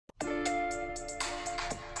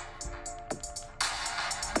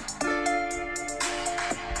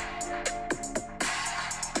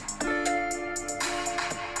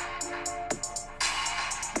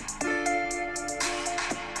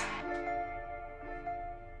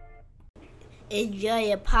enjoy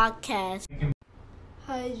the podcast.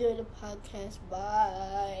 I enjoy the podcast.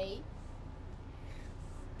 Bye.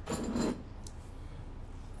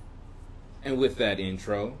 And with that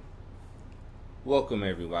intro, welcome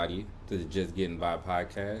everybody to the Just Getting By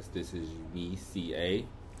podcast. This is me, CA.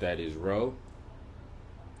 That is Ro.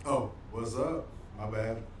 Oh, what's up? My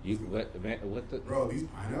bad. You what the? Bro, these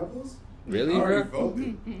pineapples? Really, I already bro? felt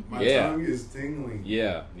it. My Yeah. tongue is tingling.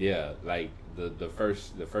 Yeah. Like the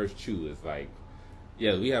first chew is like,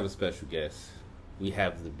 yeah. We have a special guest. We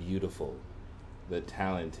have the beautiful, the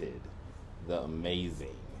talented, the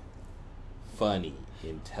amazing, funny,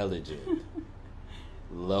 intelligent,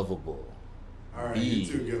 lovable. All right, B. you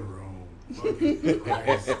two get a room. Fucking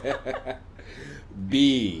Christ.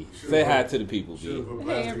 B. Say hi to the people, Should have B. put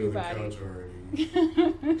plastic on the everybody. couch already.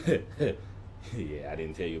 Yeah, I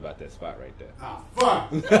didn't tell you about that spot right there. Ah,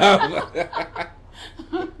 fuck!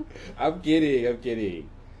 I'm kidding.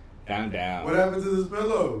 Calm down. What happened to this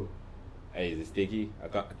pillow? Hey, is it sticky? I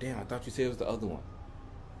thought you said it was the other one.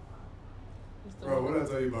 Bro, what did I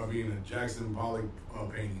tell you about being a Jackson Pollock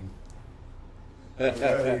painting? Get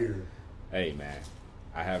out of here. Hey man,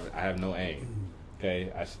 I have no aim.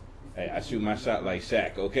 Okay, I shoot my shot like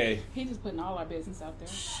Shaq. Okay. He just putting all our business out there.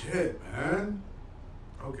 Shit, man.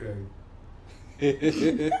 Okay. I'm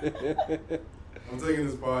taking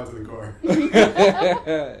this pod to the car.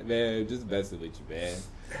 Man, just messing with you, man.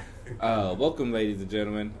 Welcome, ladies and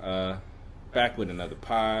gentlemen. Back with another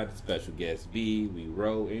pod. Special guest B. We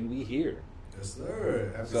Ro, and we here. Yes,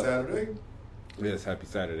 sir. Happy Saturday. Yes, happy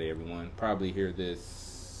Saturday, everyone. Probably hear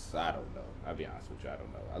this. I don't know. I'll be honest with you. I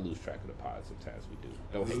don't know. I lose track of the pod sometimes. We do.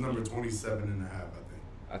 Don't This is hate number me. 27 and a half, I think.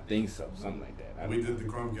 I think so. Something like that. I We don't did know.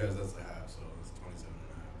 the Chromecast, that's a half, so it's 27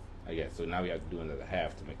 and a half. I guess. So now we have to do another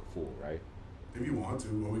half to make a full, right? If you want to,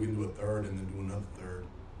 or we can do a third and then do another third,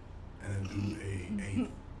 and then do a eighth.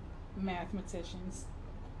 Mathematicians.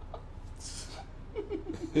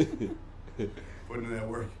 Putting in that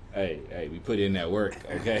work. Hey, we put in that work,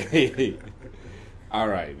 okay? All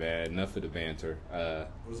right, man. Enough of the banter.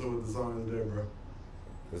 What's up with the song of the day, bro?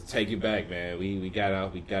 Let's take it back, man. We got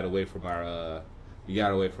away from our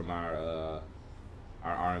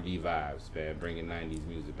R&B vibes, man. Bringing '90s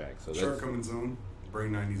music back. So Shirt let's. coming soon.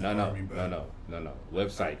 Bring 90s No, R&B back. no.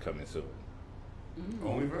 Website coming soon.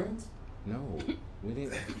 OnlyFans? No, we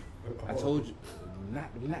didn't. I told you,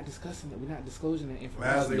 we're not discussing it. We're not disclosing that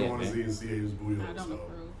information. Last thing I yet, want to man. see is CA's booty hole. I don't So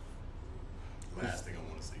approve. last thing I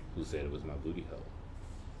want to see. Who said it was my booty hole?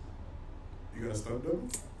 You got a stunt double?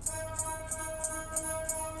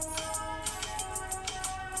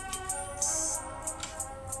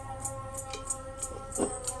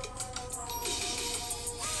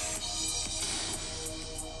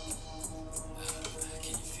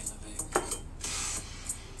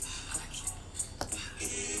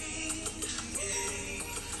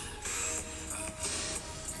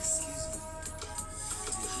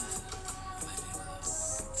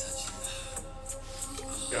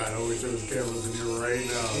 God, I wish there was cameras in here right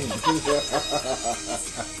now.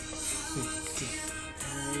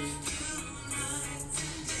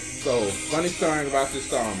 So, funny story about this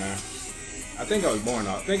song, man. I think I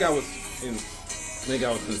was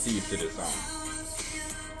conceived to this song.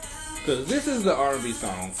 Cause this is the R&B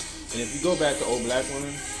song, and if you go back to Old Black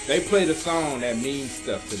Women, they play the song that means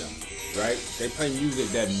stuff to them, right? They play music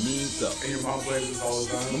that means stuff. And your mom plays this all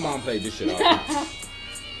the My time? mom played this shit all the time.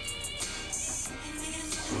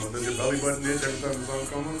 Does your belly button itch every time the song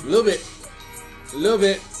comes A on? little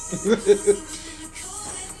bit.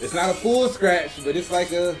 It's not a full scratch, but it's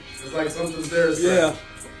like a. It's like something's there.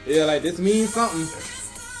 Yeah, like this means something.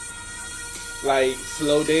 Like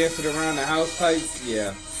slow dancing around the house type.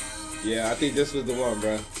 Yeah, I think this was the one,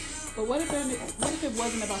 bro. But what if it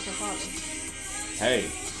wasn't about your father? Hey,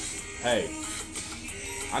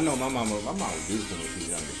 I know my mama was beautiful when she was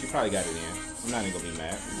younger. She probably got it in. I'm not even gonna be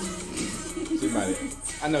mad.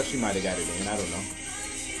 I know she might have got it in. I don't know.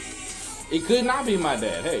 It could not be my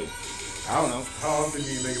dad. Hey, I don't know. How often do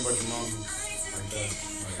you think about your mom like that?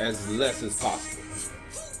 Like, As less as possible.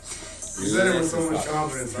 you said it with so Less as much possible.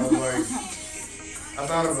 confidence. I was like, I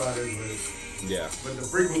thought about it, Yeah. but the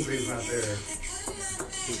frequency is not there.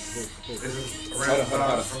 It's just around Hold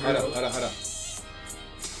up.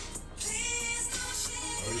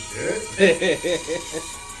 Oh shit!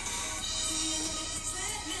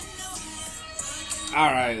 All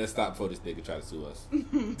right, let's stop before this nigga try to sue us.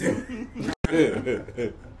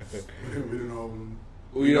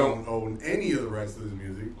 We don't own any of the rights to this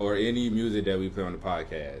music. Or any music that we play on the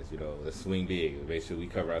podcast. You know, let's swing big. Make sure we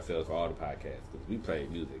cover ourselves for all the podcasts because we play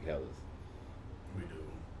music hellas. We do.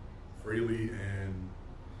 Freely and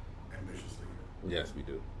ambitiously. Yes, we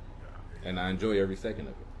do. Yeah. and I enjoy every second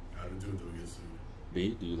of it. I do until we get sued.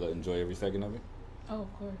 B, do you enjoy every second of it? Oh,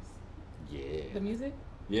 of course. Yeah. The music?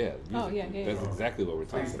 Yeah. The Oh, music. yeah. That's exactly what we're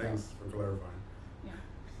talking Please, about. thanks for clarifying.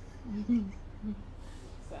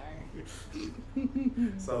 Sorry.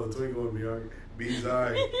 Saw the twinkle in B's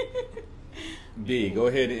eye. B, go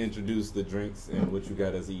ahead and introduce the drinks and what you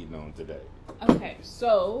got us eating on today. Okay,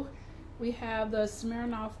 so we have the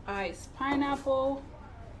Smirnoff Ice pineapple,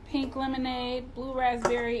 pink lemonade, blue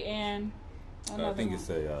raspberry, and another I think one. it's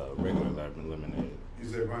a regular lemon lemonade. You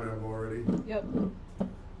said pineapple already? Yep.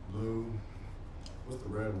 Blue. What's the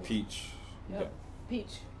red one? Peach. Yep.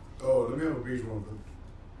 Peach. Oh, let me have a peach one.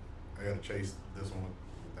 I gotta chase this one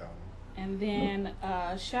with that one. And then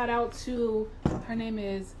shout out to, her name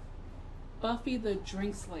is Buffy the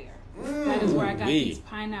Drink Slayer. That is where I got Wee. these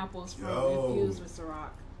pineapples from, Yo. infused with Ciroc.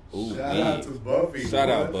 Ooh, Shout wee. out to Buffy. Shout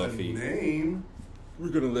out, What a Buffy. name. We're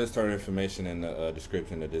gonna list her information in the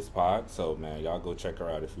description of this pod. So man, y'all go check her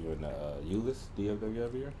out if you're in the Euless,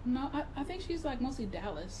 DFW area. No, I think she's like mostly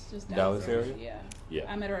Dallas. Just Dallas area? Yeah.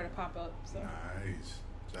 Yeah. I met her at a pop up. So Nice.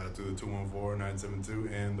 Shout out to the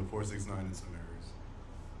 214-972 and the 469 in some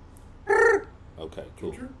areas. Okay,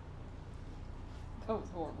 cool. Future? that was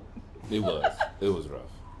horrible. It was. It was rough.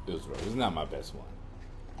 It was rough. It's not my best one.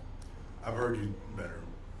 I've heard you better.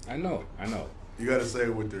 I know. You gotta say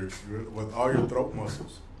it with all your throat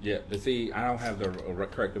muscles. Yeah, but see, I don't have the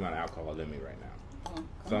correct amount of alcohol in me right now. Oh,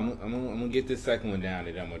 So I'm gonna get this second one down,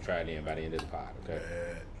 and then I'm gonna try it in by the end of the pod. Okay.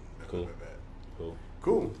 Bad. Cool. Bad. Cool.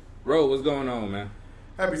 Cool. Ro, what's going on, man?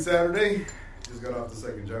 Happy Saturday. Just got off the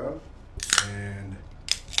second job. And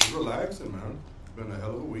just relaxing, man. It's been a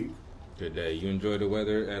hell of a week. Good day. You enjoy the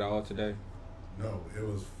weather at all today? No, it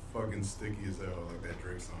was fucking sticky as hell, like that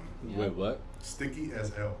Drake song. Yeah. Wait, what? Sticky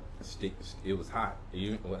as hell. It was hot.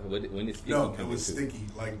 When it's sticky, No, it come was into- sticky.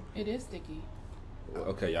 Like, It is sticky.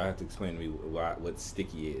 Okay, y'all have to explain to me what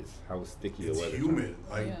sticky is. How sticky it's the weather? humid.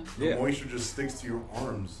 Like, Yeah. the Yeah. moisture just sticks to your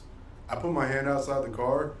arms. I put my hand outside the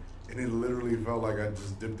car, and it literally felt like I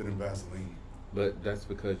just dipped it in Vaseline. But that's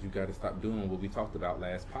because you got to stop doing what we talked about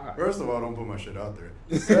last pod. First of all, don't put my shit out there.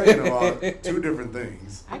 Second of all, two different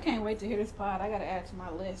things. I can't wait to hear this pod. I got to add to my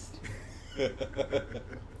list.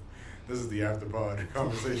 This is the after pod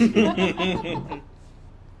conversation.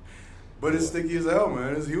 But it's sticky as hell,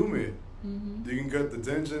 man. It's humid. Mm-hmm. You can cut the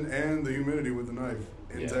tension and the humidity with the knife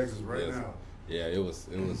in Yes, Texas right yes. now. Yeah,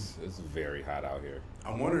 it's very hot out here.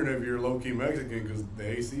 I'm wondering if you're low key Mexican because the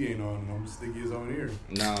AC ain't on and I'm sticky as on here.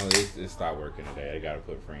 No, it stopped working today. They got to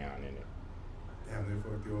put Freon in it. Damn, they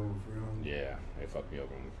fucked you over for real. Yeah, they fucked me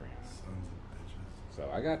over on the Freon. Sons of bitches. So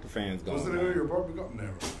I got the fans going. What's the name of your apartment?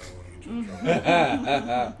 Never. I don't want to get you in trouble.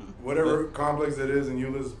 your? Whatever complex it is in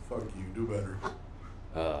Euless, fuck you. Do better.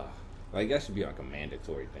 Like that should be like a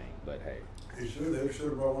mandatory thing, but hey. They should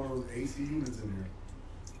have brought one of those AC units in here.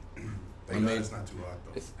 Thank God it's not too hot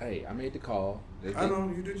though. Hey, I made the call. I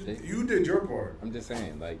know you did your part. I'm just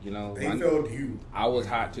saying, like They I failed you. I was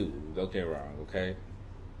hot too. Don't get wrong, okay?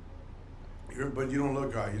 But you don't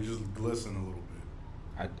look hot. You just glisten a little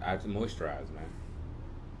bit. I have to moisturize, man.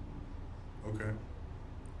 Okay.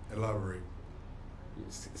 Elaborate.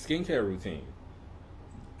 Skincare routine.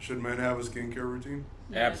 Should men have a skincare routine?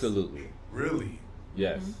 Yes. Absolutely. Really?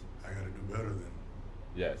 Yes. I gotta do better then.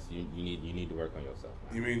 Yes. You need to work on yourself,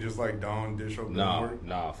 man. You mean just like Dawn dish soap?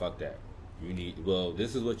 No, fuck that.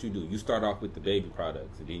 This is what you do. You start off with the baby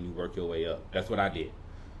products and then you work your way up. That's what I did.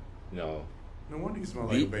 No wonder you smell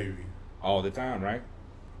like a baby. All the time, right?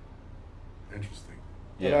 Interesting.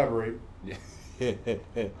 Yeah. Elaborate. Yeah.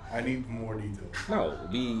 I need more details. No,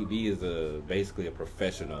 B is basically a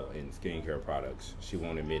professional in skincare products. She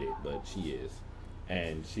won't admit it, but she is.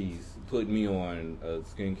 And she's put me on a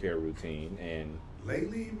skincare routine, and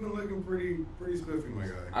Lately, you've been looking pretty spiffy, my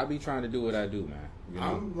guy. I be trying to do what I do, man. You know?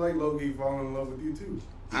 I'm like low-key falling in love with you too.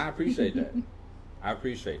 I appreciate that. I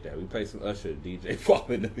appreciate that. We played some Usher, DJ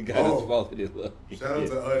falling. The guy that's falling in love. Shout out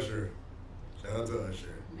to Usher.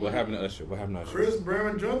 What happened to Usher? Chris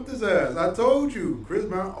Brown jumped his ass. I told you. Chris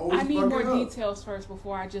Brown always I need fucking more up. details first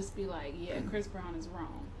before I just be like, yeah, Chris Brown is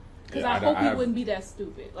wrong. Because Yeah, I hope he have- wouldn't be that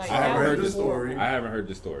stupid. Like, I haven't that heard would the be horrible. story. I haven't heard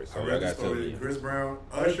the story, so I I read the got to tell story. you. Chris Brown,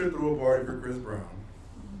 Usher threw a party for Chris Brown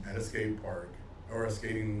at a skate park or a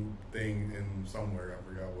skating thing in somewhere. I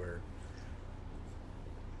forgot where.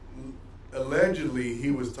 Allegedly, he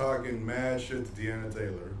was talking mad shit to Deanna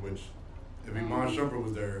Taylor, which if Iman Shumpert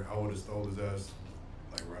was there, I would have stole his ass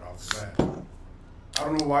like right off the bat. I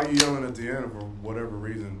don't know why you yelling at Deanna for whatever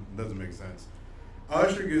reason. It doesn't make sense.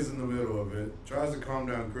 Usher gets in the middle of it, tries to calm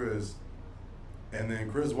down Chris, and then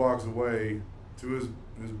Chris walks away to his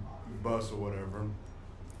bus or whatever.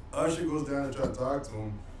 Usher goes down to try to talk to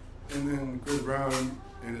him, and then Chris Brown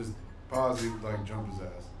and his posse like jumped his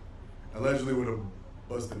ass, allegedly with a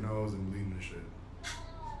busted nose and bleeding and shit.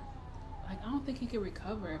 Like, I don't think he could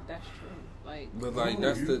recover if that's true. Like, But like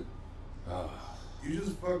No, that's you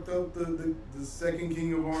just fucked up the second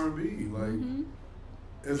king of R&B. Like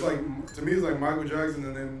it's like, to me, it's like Michael Jackson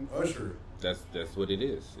and then Usher. that's what it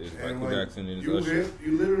is. It's And Michael like, Jackson and you Usher.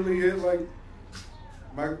 you literally hit like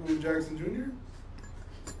Michael Jackson Jr.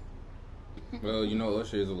 Well, you know,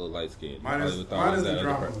 Usher is a little light skinned. Minus He the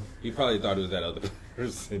drama. He probably thought it was that other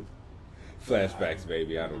person. Flashbacks,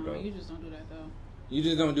 baby. I don't know. you just don't do that though. You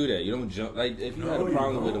just don't do that. You don't jump. Like, if you had No, a you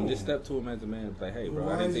problem with him, don't. just step to him as a man and be like, hey, bro,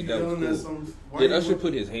 Why I didn't is think he that yelling at was some- cool. why Did you Usher look-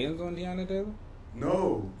 put his hands on Deanna Taylor?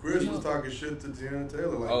 No, Chris was talking shit to Tiana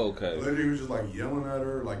Taylor. Like, Oh, okay. Literally, he was just like yelling at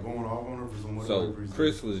her, like going off on her for some whatever So, reason.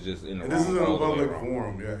 Chris was just in the and wrong. this is in a all the way public wrong.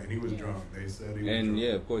 forum, yeah, and he was drunk. They said he was And drunk. yeah,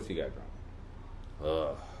 of course he got drunk.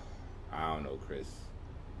 Ugh. I don't know, Chris.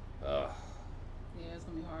 Ugh. Yeah, it's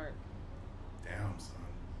gonna be hard. Damn, son.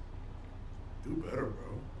 Do better,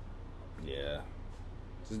 bro. Yeah.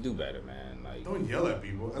 Just do better, man. Like, Don't yell at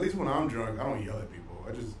people. At least when I'm drunk, I don't yell at people.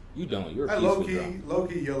 I just, you don't. You're a I peaceful drunk. low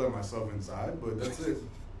key yell at myself inside, but that's it.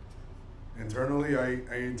 Internally, I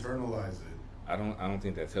internalize it. I don't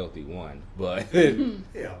think that's healthy, one. But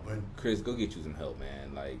Yeah, but Chris, go get you some help,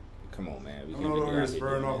 man. Like, come on, man. We I'm can't no be longer out here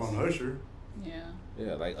spurring doing off this. on Usher. Yeah.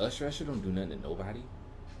 Yeah, like Usher don't do nothing to nobody.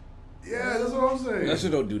 Yeah, that's what I'm saying. Usher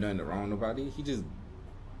don't do nothing to wrong nobody. He just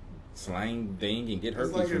slang thing and get It's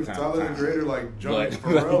herpes like from if time Tyler to the time. Creator like jumped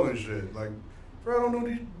But- Pharrell and shit. Like Pharrell don't know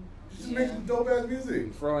he just makes dope ass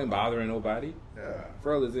music. Pharrell ain't bothering nobody. Yeah.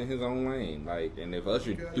 Pharrell is in his own lane. Like, and if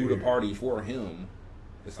Usher Get outta threw the here. party for him,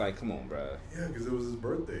 it's like, come on, bruh. Yeah, because it was his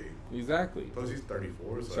birthday. Exactly. Plus he's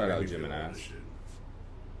 34. So Shout I out think he feel Gemini. all this shit.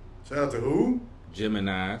 Shout out to who?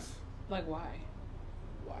 Geminis. Like, why?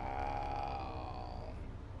 Wow.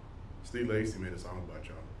 Steve Lacy made a song about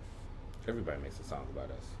y'all. Everybody makes a song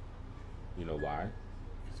about us. You know why?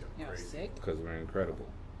 'Cause y'all Y'all crazy. sick? Because we're incredible.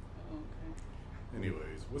 Oh, okay.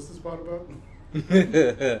 Anyways, what's the spot about?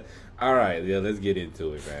 All right, yeah, let's get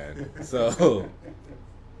into it, man. So,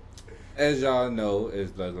 as y'all know,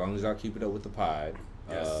 as long as y'all keep it up with the pod,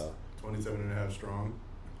 Yes. 27 and a half strong,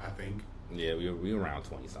 I think. yeah, we around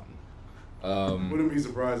 20 something. Wouldn't be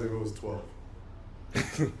surprised if it was 12.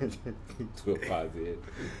 12 pods in.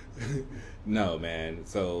 No, man.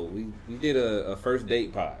 So we did a first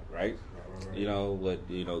date pod, right? Right. You know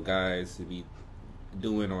what guys should be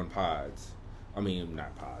doing on pods. I mean,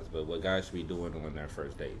 not pods, but what guys should be doing on their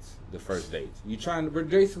first dates. The first dates. We're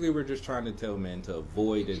just trying to tell men to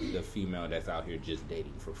avoid the female that's out here just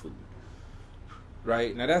dating for food.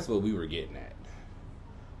 Right? Now that's what we were getting at.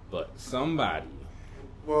 But somebody,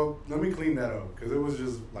 Well, let me clean that up because it was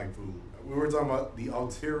just like food. We were talking about the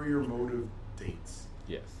ulterior motive dates.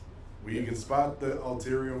 yes. Where you can spot the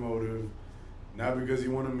ulterior motive, not because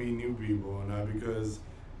you want to meet new people, not because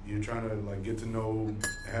you're trying to like get to know,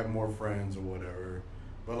 have more friends or whatever,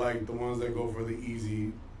 but like the ones that go for the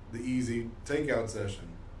easy takeout session.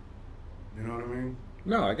 You know what I mean?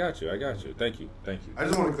 No, I got you. Thank you. I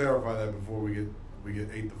just want to clarify that before we get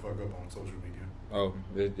ate the fuck up on social media. Oh,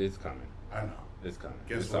 it's coming. I know. It's coming.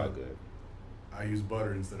 Guess it's what? all good. I use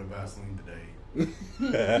butter instead of Vaseline today.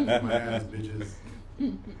 My ass, bitches.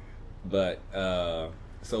 But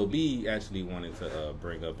so B actually wanted to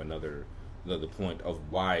bring up another point of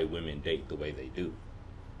why women date the way they do,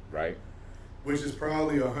 right? Which is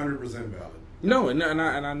probably 100% valid. No, and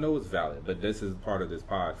I know it's valid, but this is part of this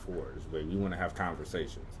pod for us, where we want to have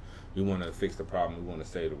conversations. We want to fix the problem. We want to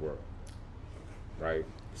save the world, right?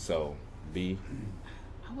 So B,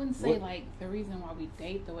 I wouldn't say What? like the reason why we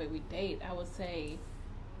date the way we date. I would say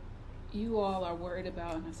you all are worried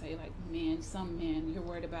about, and I say like some men, you're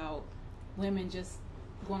worried about women just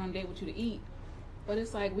going on a date with you to eat. But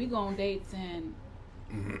it's like we go on dates and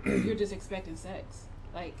you're just expecting sex.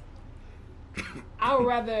 Like I would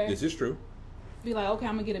rather this is true. be like, okay,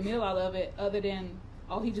 I'm gonna get a meal out of it, other than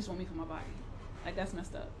oh, he just want me for my body. Like that's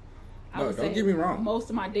messed up. No, don't get me wrong. Most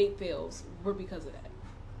of my date fails were because of that.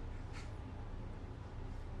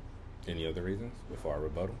 Any other reasons before I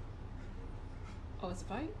rebuttal? Oh, it's a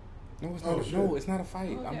fight? No, it's Oh, not. shit. No, it's not a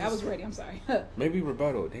fight. Okay, I'm I was just- ready. I'm sorry. Maybe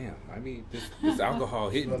rebuttal. Damn. I mean, this alcohol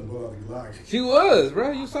About to hitting. pull out the Glock. She was,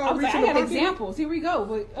 bro. You saw I her was like, reaching I the got pocket? examples. Here we go.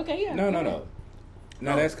 But, okay, yeah. No. go ahead.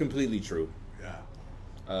 No, that's completely true.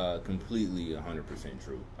 Yeah. Completely 100%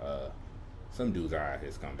 true. Some dudes are out here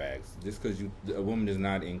scumbags. Just because a woman is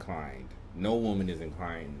not inclined, no woman is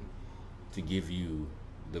inclined to give you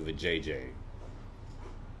the vajayjay.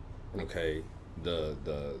 Okay,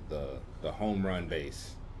 the home run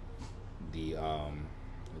base, the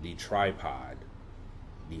tripod,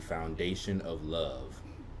 the foundation of love.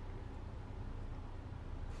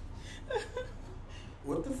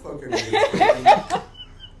 What the fuck are you?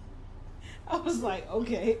 I was like,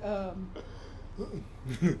 okay,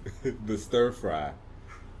 The stir fry.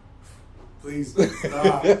 Please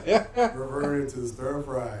stop referring to the stir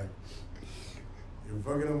fry. You're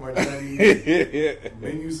fucking up my Chinese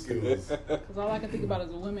menu skills. because all I can think about is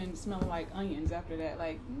the women smelling like onions after that.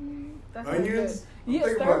 Like, that's not Onions? good.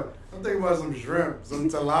 Yeah, I'm thinking about some shrimp, some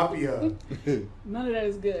tilapia, none of that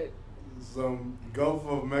is good. some Gulf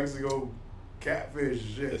of Mexico catfish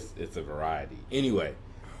shit. It's a variety. Anyway.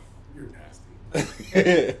 You're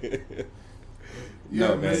nasty. You No,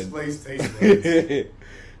 have man. misplaced taste buds.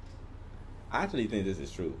 I actually think this is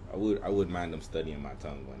true. I wouldn't mind them studying my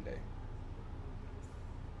tongue one day.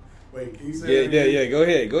 Wait, can you say that Yeah. again? Go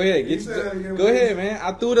ahead. Can you say that again, Go please? ahead, man.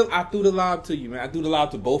 I threw the lob to you, man. I threw the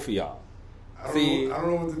lob to both of y'all. I don't See,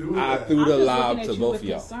 know what to do with I that. threw I'm the just lob looking to at you both with of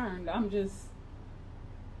y'all. concerned. I'm just.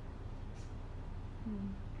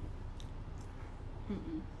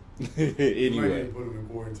 You might need Anyway. to put him in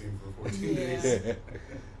quarantine for 14 Yeah. days.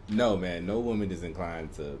 No, man. No woman is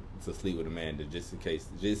inclined to sleep with a man just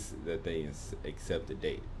that they accept a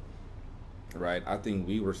date. Right? I think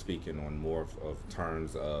we were speaking on more of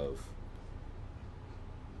terms of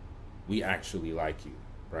we actually like you,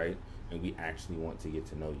 right? And we actually want to get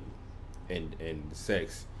to know you. And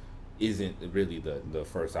sex isn't really the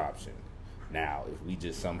first option. Now, if we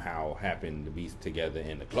just somehow happen to be together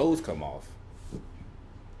and the clothes come off,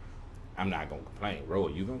 I'm not gonna complain. Ro, are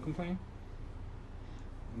you gonna complain?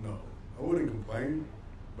 No, I wouldn't complain,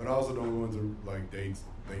 but I also don't go into like dates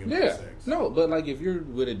thinking Yeah, about sex. no, but like if you're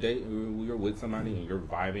with a date, you're with somebody and you're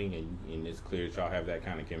vibing and it's clear that y'all have that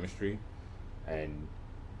kind of chemistry, and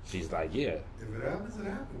she's like, yeah, If it happens, it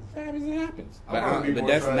happens. it happens. I wanna be But more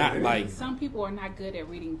that's tried not than like anything. Some people are not good at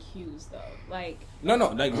reading cues, though. Like, no,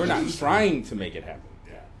 like we're not trying to make it happen.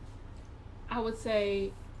 Yeah. I would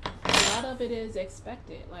say a lot of it is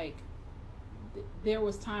expected. Like, there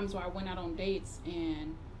was times where I went out on dates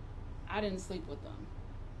and I didn't sleep with them.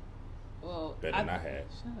 Well, Better than I had.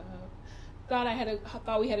 Shut up.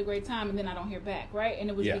 Thought we had a great time, and then I don't hear back, right? And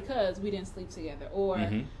it was Yeah. because we didn't sleep together, or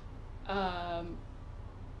Mhm.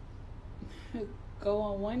 go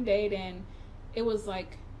on one date and it was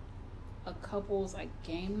like a couple's like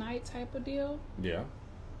game night type of deal. Yeah.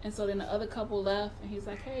 And so then the other couple left, and he's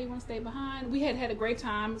like, "Hey, you want to stay behind?" We had a great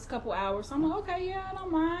time. It's a couple hours. So I'm like, "Okay, yeah, I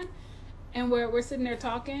don't mind." And we're sitting there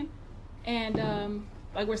talking, and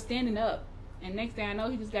like we're standing up, and next thing I know,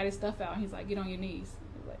 he just got his stuff out, and he's like, "Get on your knees."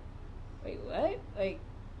 I was like, wait, what? Like,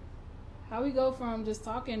 how we go from just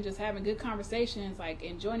talking, just having good conversations, like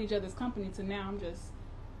enjoying each other's company, to now I'm just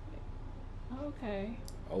like, okay,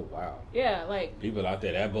 Oh wow. yeah, like People out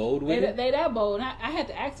there that bold with it. they that bold. And I had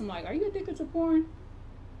to ask him, like, "Are you addicted to porn?"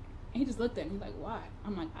 And he just looked at me like, "Why?"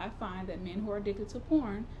 I'm like, "I find that men who are addicted to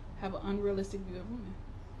porn have an unrealistic view of women.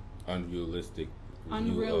 Unrealistic.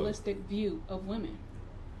 View of women.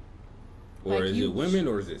 Or Like is you- it women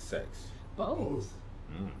or is it sex? Both. Both.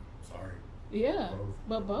 Mm. Sorry. Yeah, Both.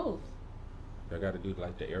 but both. I got to do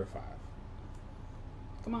like the Air 5.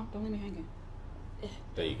 Come on, don't leave me hanging."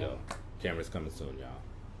 There you go. Camera's coming soon, y'all.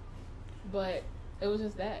 But it was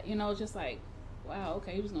just that, it's just like, wow,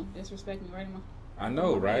 okay, he was gonna disrespect me right in my. I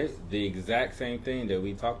know, Oh, right? nice. The exact same thing that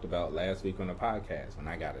we talked about last week on the podcast when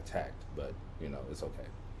I got attacked. But, it's okay.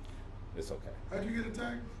 It's okay. How'd you get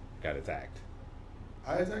attacked? Got attacked.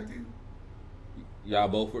 I attacked you? Y'all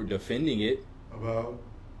both were defending it About?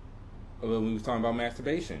 when we was talking about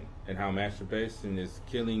masturbation and how masturbation is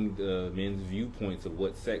killing the men's viewpoints of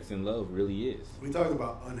what sex and love really is. We talked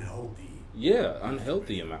about unhealthy. Yeah,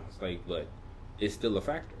 unhealthy amounts. But it's still a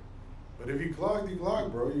factor. But if you clog,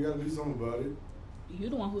 bro. You gotta do something about it. You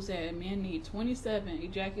the one who said men need 27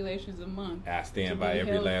 ejaculations a month. I stand to by be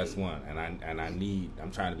every healthy. last one, and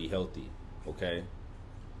I'm trying to be healthy. Okay.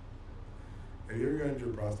 Have you ever gotten your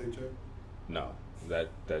prostate checked? No, that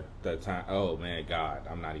time. Oh man, God,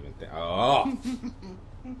 I'm not even. Oh,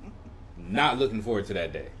 not looking forward to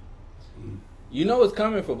that day. You know it's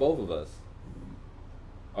coming for both of us.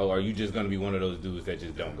 Oh, are you just gonna be one of those dudes that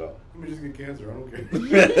just don't go? Let me just get cancer. I don't care.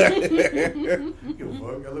 Give a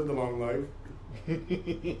fuck. I lived a long life.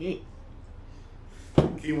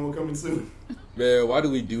 Chemo coming soon. Man, why do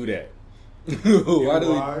we do that?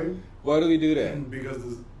 Why? Why do we do that? Because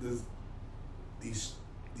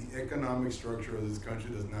the economic structure of this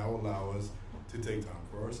country does not allow us to take time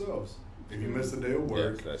for ourselves. If you miss a day of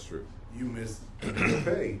work, Yes, that's true. you miss your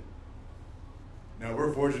pay. Now,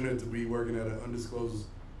 we're fortunate to be working at an undisclosed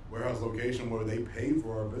warehouse location where they pay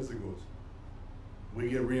for our physicals. We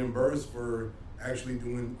get reimbursed for actually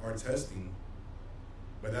doing our testing.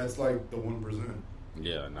 But that's like the 1%.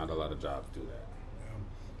 Yeah, not a lot of jobs do that.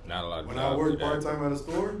 Yeah. Not a lot of When jobs I worked do that. part-time at a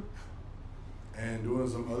store and doing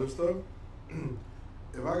some other stuff,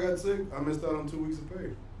 if I got sick, I missed out on 2 weeks of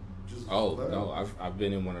pay. Just Oh flat no, out. I've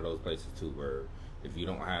been in one of those places too where if you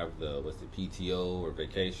don't have the PTO or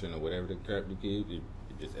vacation or whatever the crap you give, it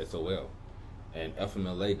just SOL. And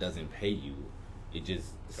FMLA doesn't pay you; it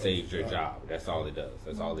just saves your job. That's all it does.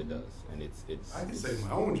 That's all it does. And it's I can save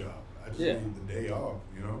my own job. I just Yeah. need the day off,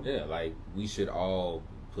 you know? yeah, like we should all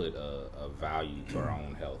put a value to our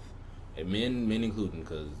own health, and men including,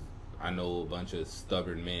 because I know a bunch of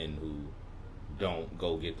stubborn men who don't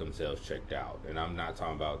go get themselves checked out. And I'm not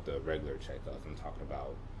talking about the regular checkups. I'm talking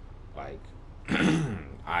about like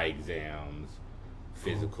eye exams,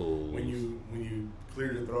 physicals. When you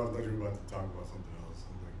cleared your throat, I thought you were about to talk about something else.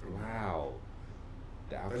 I'm like, Wow.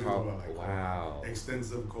 I thought you were about, like, Wow.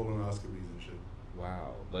 extensive colonoscopies and shit.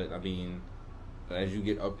 Wow. But I mean, as you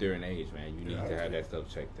get up there in age, man, you need Yeah, to have that stuff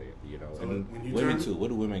checked there, you know. So And when you women turn- too. What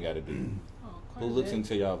do women got to do? Oh, quite Who a looks bit.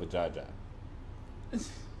 into y'all vajayjay?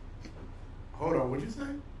 Hold on, what'd you say?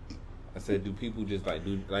 I said, do people just how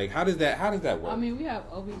does that work? I mean, we have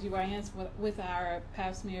OBGYNs with our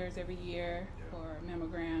pap smears every year or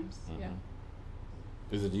mammograms. Yeah.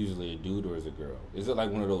 Is it usually a dude or is it a girl? Is it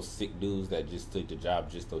like one of those sick dudes that just took the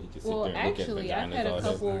job just so he could sit Well, there and actually, look at I've vaginas had all a day?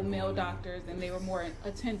 couple That's not male going on. doctors, and they were more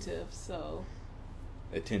attentive. So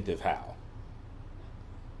Attentive how?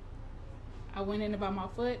 I went in about my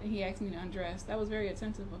foot, and he asked me to undress. That was very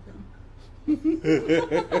attentive of him.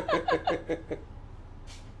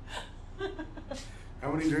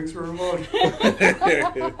 How many drinks were involved?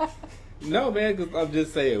 No, man, because I'm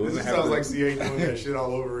just saying. This women just have sounds to- like CA doing that shit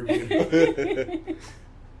all over again.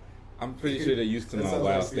 I'm pretty sure they're used to That my sounds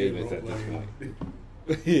wild like CA statements at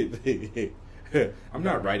role-playing. this point. I'm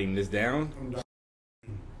not writing this down. I'm done.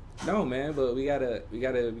 No, man, but we gotta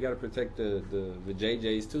protect the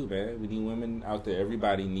JJs too, man. We need women out there.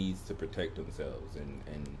 Everybody needs to protect themselves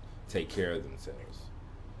and take care of themselves.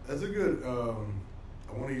 That's a good,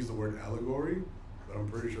 I want to use the word allegory, but I'm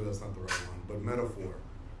pretty sure that's not the right one. But metaphor,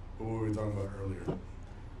 for what we were talking about earlier.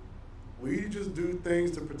 We just do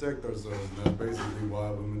things to protect ourselves, and that's basically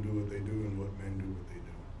why women do what they do and what men do what they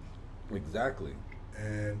do. Exactly.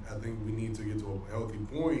 And I think we need to get to a healthy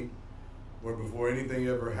point where before anything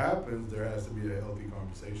ever happens, there has to be a healthy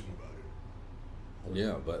conversation about it.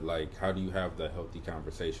 Yeah, but like, how do you have the healthy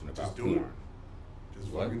conversation about Just do porn? it.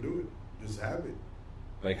 Just What? fucking do it. Just have it.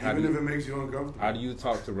 Like, how Even do if you, it makes you uncomfortable. how do you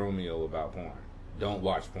talk to Romeo about porn? Don't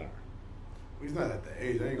watch porn. He's not at the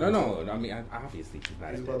age. I ain't No, gonna no. tell I him. mean, obviously he's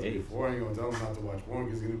not He's at about that to be age. 4. I ain't gonna tell him not to watch porn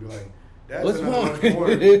because he's gonna be like, Dad What's said not to watch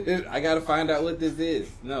porn? porn. I gotta find out what this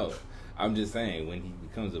is. No, I'm just saying, when he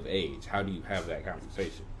becomes of age, how do you have that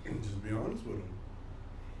conversation? Just be honest with him.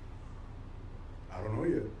 I don't know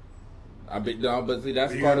yet. No, but see,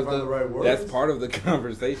 that's But you part gotta of find the the right words. that's part of the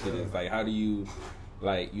conversation. Yeah. It's like, how do you,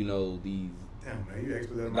 like, you know, these Damn, man, you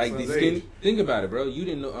expert at my like son's the skin. age. Think about it, bro. You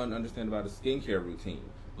didn't understand about a skincare routine,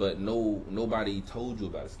 but nobody told you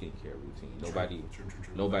about a skincare routine. Nobody, True.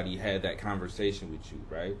 nobody had that conversation with you,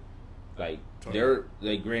 right? Like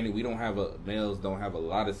Totally. granted, males don't have a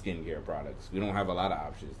lot of skincare products. We don't have a lot of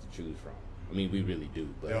options to choose from. I mean, we really do,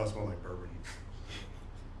 They all but smell like bourbon.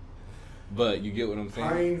 you get what I'm saying.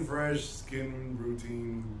 Pine fresh skin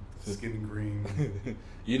routine, skin cream.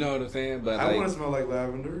 You know what I'm saying? But I like, want to smell like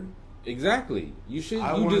lavender. exactly, you should.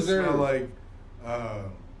 I You want to deserve. smell like,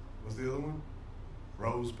 what's the other one?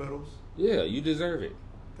 Rose petals. Yeah, you deserve it.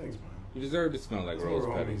 Thanks, man. You deserve to smell like That's why rose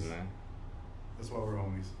we're petals, homies. man. That's why we're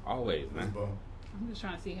homies. Always, This man. bump. I'm just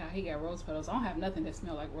trying to see how he got rose petals. I don't have nothing that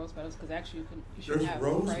smell like rose petals because actually you should There's have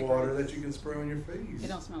rose fragrance. water that you can spray on your face. It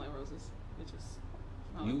don't smell like roses. It just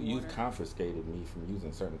smells like You've water. confiscated me from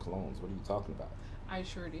using certain colognes. What are you talking about? I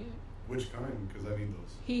sure did. Which kind? Because I need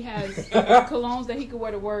those. He has colognes that he could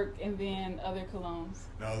wear to work, and then other colognes.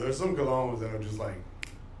 No, there's some colognes that are just like,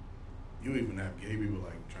 you even have gay people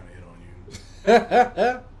like trying to hit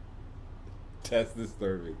on you. That's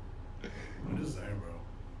disturbing. I'm just saying, bro.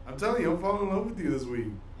 I'm telling you, I'm falling in love with you this week.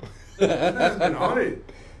 I've been on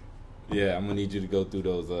it. Yeah, I'm gonna need you to go through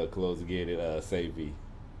those colognes again and save me,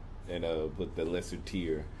 and put the lesser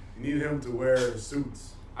tier. You need him to wear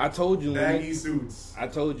suits, I told you. baggy suits. I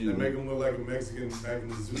told you. That make him look like a Mexican back in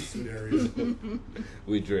the suit area.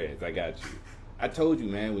 With dreads, I got you. I told you,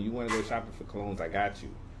 man. When you want to go shopping for colognes, I got you.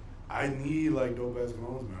 I need like dope ass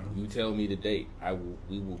colognes, man. You tell me the date.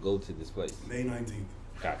 We will go to this place. May 19th.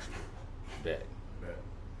 Got you. Bet. Bet.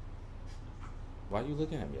 Why you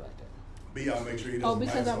looking at me like that? B, I'll make sure he doesn't. Oh,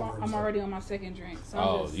 because pass I'm over I'm himself. already on my second drink. So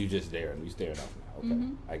Oh, I'm just, you just there and you staring off now. Okay,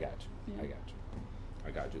 Mhm. I got you. Yeah.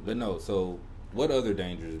 I got you. But no, so what other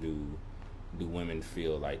dangers do women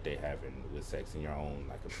feel like they have with sex, in your own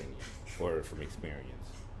like opinion or from experience?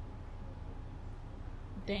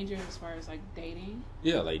 Danger as far as like dating?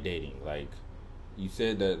 Yeah, like dating. Like you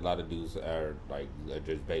said that a lot of dudes are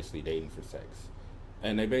just basically dating for sex,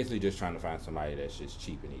 and they basically just trying to find somebody that's just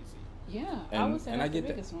cheap and easy. Yeah, And, I would say and that's I get the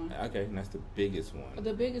biggest that. one. Okay, and that's the biggest one.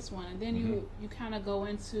 The biggest one, and then you kind of go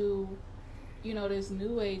into, this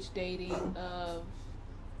new age dating of,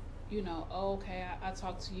 oh, okay, I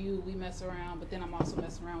talk to you, we mess around, but then I'm also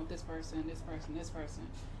messing around with this person,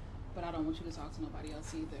 but I don't want you to talk to nobody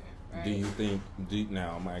else either. Right? Do you think?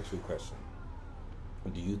 Now I'm gonna ask you a question.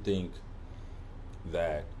 Do you think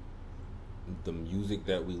that the music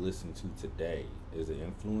that we listen to today is an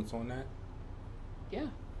influence on that? Yeah.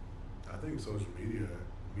 I think social media,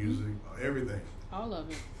 music, everything, All of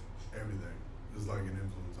it. everything is like an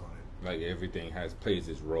influence on it. Like everything plays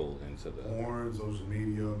its role into the. Porn, social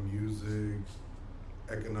media, music,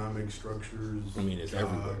 economic structures. I mean, it's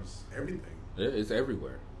jobs, everywhere. Everything. It's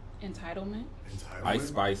everywhere. Entitlement. Entitlement. Ice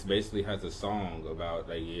Spice basically has a song about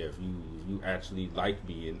like, yeah, if you actually like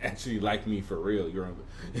me and actually like me for real,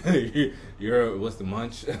 you're what's the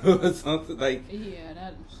munch or something like. Yeah,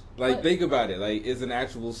 that. Like, think about it. Like, it's an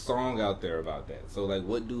actual song out there about that. So like,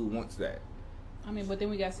 what dude wants that? I mean, but then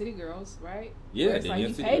we got city girls, right? Yeah, where it's then like you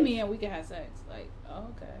you have pay city me and we can have sex. Like, oh,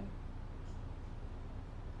 okay,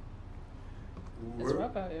 it's We're-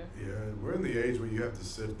 rough out here. Yeah, we're in the age where you have to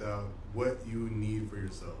sift out what you need for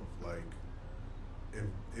yourself. Like,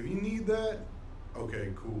 if you need that,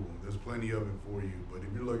 okay, cool. There's plenty of it for you. But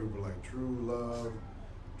if you're looking for like true love,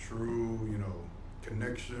 true,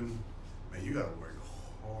 connection, man, you gotta work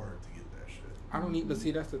hard to get that shit. I don't need, but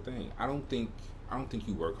see, that's the thing. I don't think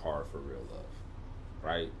you work hard for real love,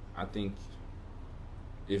 right? I think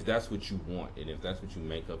if that's what you want, and if that's what you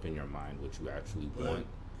make up in your mind, what you actually But, want.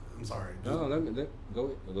 I'm sorry. No,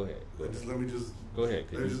 go ahead. Let me just Go ahead.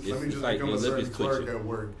 'Cause let me it's just like become your a lip certain is clerk twitching. at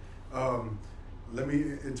work. Let me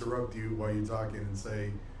interrupt you while you're talking and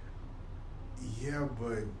say, yeah,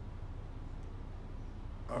 but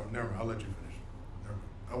never mind. I'll let you finish. Never mind.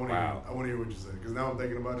 I want to Wow. I want to hear what you said because now I'm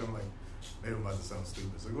thinking about it. I'm like, maybe I'm about to sound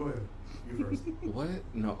stupid. So go ahead. You first. What?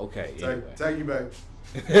 No, okay. Tag you back.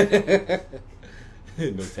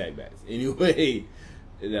 No tag backs. Anyway,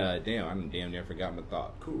 damn, I damn near forgot my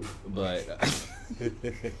thought. Cool. But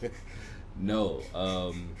no,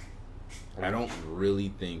 I don't really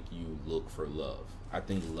think you look for love. I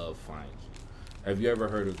think love finds you. Have you ever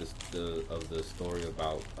heard of the story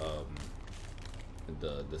about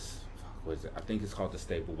what is it? I think it's called The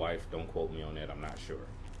Stable Wife. Don't quote me on that. I'm not sure.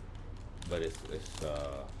 But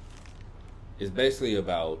it's basically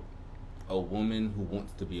about a woman who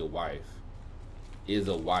wants to be a wife is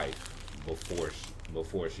a wife before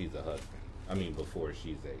she's a husband. I mean, before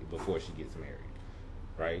she gets married,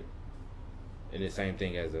 right? And the same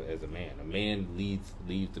thing as a man. A man leads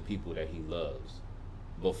the people that he loves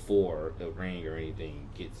before the ring or anything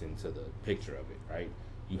gets into the picture of it, right?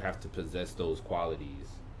 You have to possess those qualities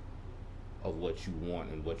of what you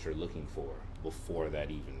want and what you're looking for before that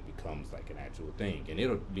even becomes like an actual thing. And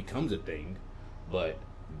it becomes a thing, but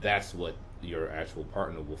that's what your actual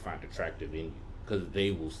partner will find attractive in you, because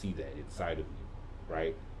they will see that inside of you,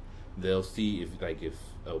 right? They'll see if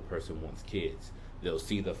a person wants kids, they'll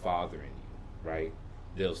see the father in you, right?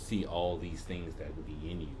 They'll see all these things that will be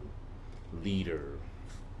in you. Leader,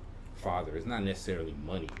 father. It's not necessarily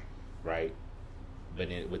money, right? But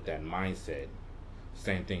with that mindset,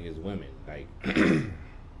 same thing as women, like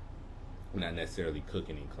not necessarily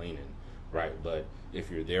cooking and cleaning, right? But if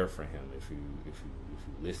you're there for him, if you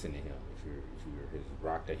listen to him, if you're his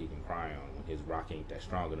rock that he can cry on when his rock ain't that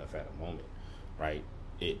strong enough at a moment, right?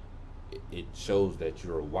 It shows that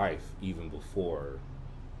you're a wife even before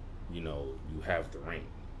you have the ring,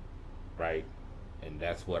 right? And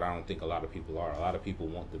that's what I don't think a lot of people are. A lot of people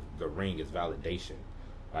want the ring as validation,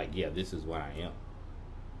 like, yeah, this is what I am.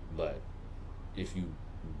 But if you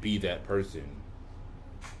be that person,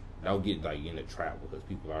 that'll get like in a trap because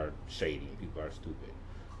people are shady and people are stupid.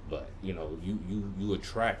 But you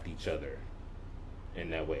attract each other in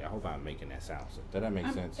that way. I hope I'm making that sound. Does that make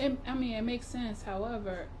sense? It makes sense.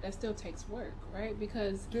 However, that still takes work, right?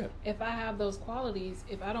 Because if I have those qualities,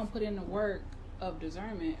 if I don't put in the work of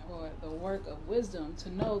discernment or the work of wisdom to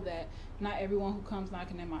know that not everyone who comes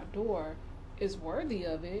knocking at my door is worthy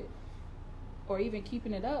of it, or even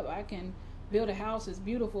keeping it up. I can build a house, it's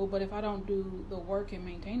beautiful, but if I don't do the work in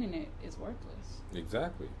maintaining it, it's worthless.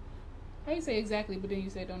 Exactly. How you say exactly, but then you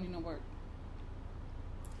say don't need no work?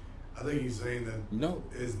 I think he's saying that no,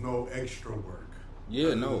 it's no extra work.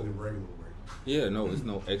 Yeah, no. The regular work. Yeah, no, it's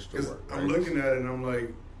no extra work. I'm looking at it and I'm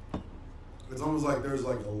like, it's almost like there's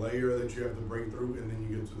like a layer that you have to break through, and then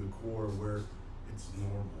you get to the core where it's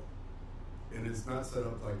normal, and it's not set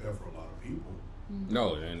up like that for a lot of people.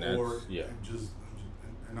 No, and that's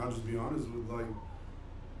And I'll just be honest with, like,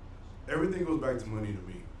 everything goes back to money to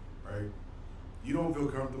me, right? You don't feel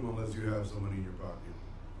comfortable unless you have some money in your pocket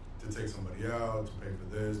to take somebody out, to pay for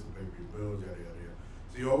this, to pay for your bills, yada, yada, yada.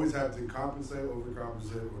 So you always have to compensate,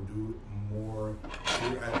 overcompensate, or do more so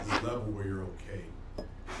you're at this level where you're okay.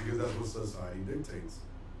 Because that's what society dictates,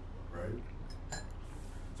 right?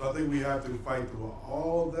 So I think we have to fight through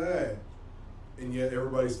all that, and yet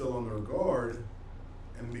everybody's still on their guard.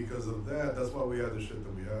 And because of that, that's why we have the shit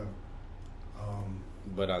that we have.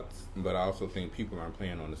 But I also think people aren't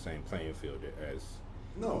playing on the same playing field as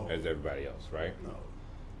everybody else, right? No.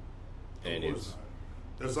 And of course not.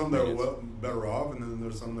 There's some that are better off, and then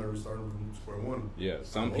there's some that are starting from square one. Yeah,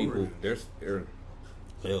 some people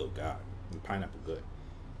oh God, pineapple good.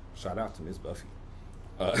 Shout out to Miss Buffy.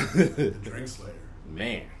 The Drink Slayer.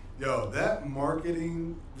 Man. Yo, that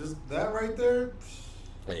marketing, just that right there.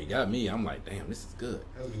 Hey, got me. I'm like, damn, this is good.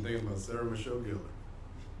 Has me thinking about Sarah Michelle Gellar.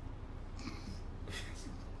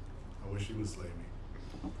 I wish she would slay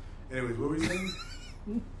me. Anyways, what were you saying?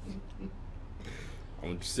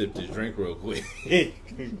 I'm gonna sip this drink real quick.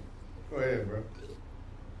 Go ahead, bro.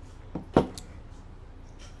 What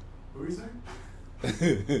were you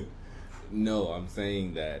saying? No, I'm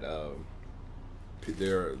saying that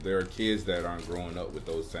there are kids that aren't growing up with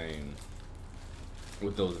those same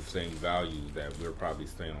values that we're probably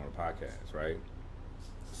saying on the podcast, right?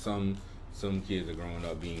 Some kids are growing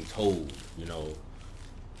up being told, you know,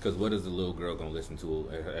 because what is a little girl gonna listen to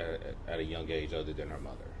at a young age other than her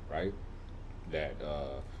mother, right? That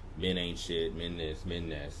men ain't shit, men this,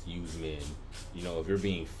 use men. You know, if you're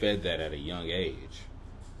being fed that at a young age,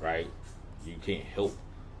 right? You can't help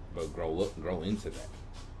but grow into that,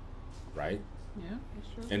 right? Yeah, that's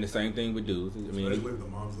true. And the same thing with dudes. I mean, especially if the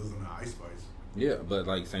moms listen to Ice Spice. Yeah, but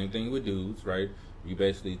like same thing with dudes, right? You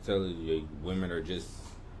basically tell women are just,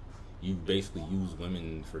 you basically use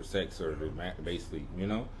women for sex or basically, you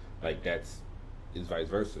know, like it's vice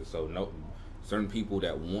versa. So no, certain people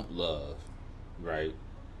that want love, right,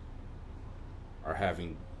 are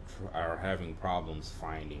having problems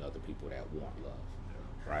finding other people that want love,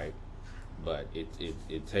 right? But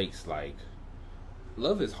it takes like,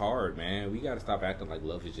 love is hard, man. We got to stop acting like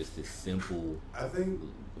love is just this simple,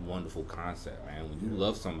 wonderful concept, man. When you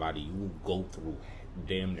love somebody, you will go through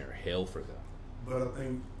damn near hell for them. But I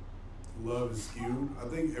think love is skewed. I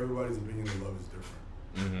think everybody's opinion of love is different.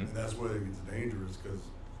 Mm-hmm. And that's where it gets dangerous, because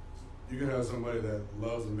you can have somebody that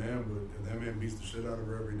loves a man, but if that man beats the shit out of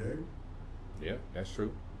her every day. Yeah, that's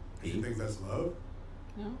true. You think that's love?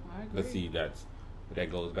 No, I agree. But see, that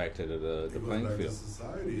goes back to the playing field.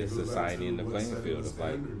 Society. The society and the playing field of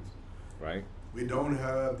like, right? We don't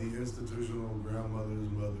have the institutional grandmothers,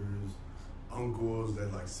 mothers, uncles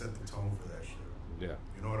that like set the tone for that shit. Yeah.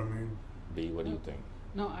 You know what I mean? B, what do you think?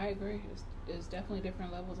 No, I agree. There's definitely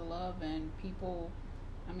different levels of love, and people,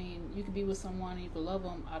 I mean, you could be with someone and you could love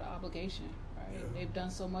them out of obligation, right? Yeah. They've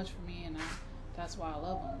done so much for me, and that's why I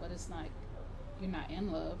love them. But it's not, you're not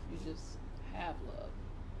in love, you just have love.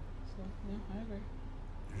 So, yeah, I agree.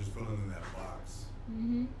 You're just filling in that box.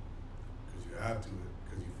 Mm-hmm. Because you have to,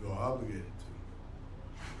 because you feel obligated to.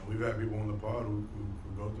 And we've had people on the pod who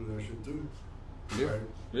go through that shit too. Yeah. Right?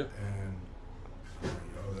 Yeah. And,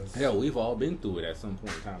 that's... Hell, we've all been through it at some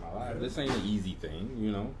point in time in our lives. Yeah. This ain't an easy thing,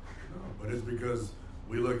 you know? No, but it's because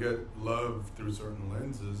we look at love through certain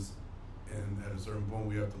lenses, and at a certain point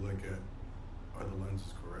we have to look at, are the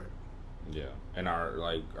lenses correct? Yeah. And are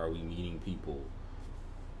we meeting people?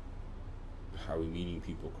 Are we meeting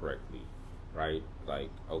people correctly, right?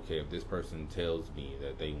 Like, okay, if this person tells me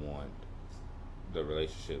that they want the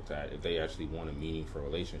relationship, if they actually want a meaningful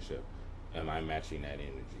relationship, am I matching that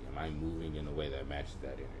energy? Am I moving in a way that matches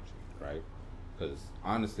that energy, right? Because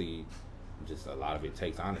honestly, just a lot of it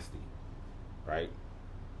takes honesty, right?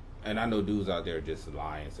 And I know dudes out there just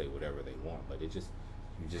lie and say whatever they want, but you just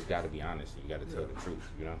got to be honest. You got to tell the truth,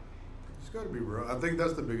 you know? It's got to be real. I think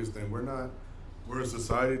that's the biggest thing. We're a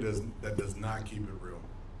society that does not keep it real.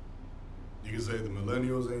 You can say the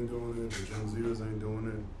millennials ain't doing it, the Gen Zers ain't doing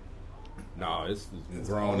it. No, it's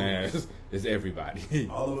grown ass. It's everybody.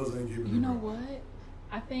 All of us ain't keeping it real. You know what?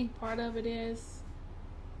 I think part of it is,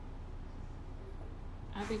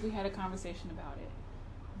 I think we had a conversation about it,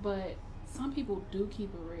 but some people do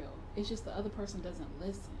keep it real. It's just the other person doesn't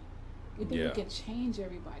listen. We think we can change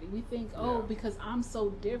everybody. We think, because I'm so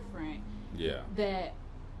different, that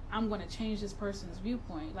I'm going to change this person's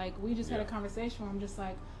viewpoint. Like, we just had a conversation where I'm just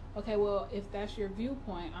like, okay, well, if that's your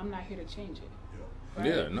viewpoint, I'm not here to change it. Right?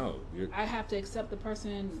 Yeah, no. I have to accept the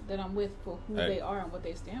person that I'm with for who they are and what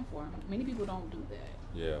they stand for. Many people don't do that.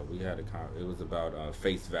 Yeah, we had it was about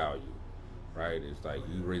face value, right? It's like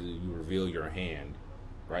you reveal your hand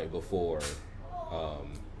right before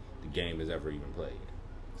the game is ever even played.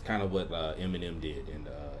 It's kind of what Eminem did in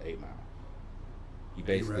 8 Mile. He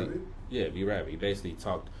basically, B-Rabbit. He basically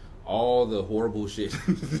talked all the horrible shit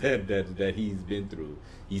that he's been through.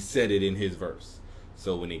 He said it in his verse.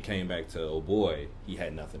 So when it came back to Oh Boy, he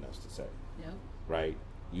had nothing else to say. Yep. Right?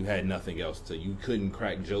 You had nothing else to. You couldn't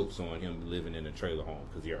crack jokes on him living in a trailer home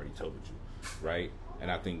because he already told you, right? And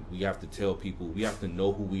I think we have to tell people, we have to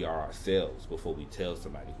know who we are ourselves before we tell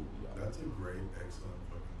somebody who we are. That's a great, excellent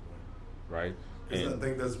fucking point. Right? And I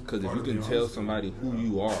think that's because if you can tell somebody who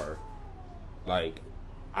you are, like,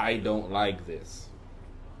 I don't like this,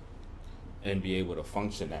 and be able to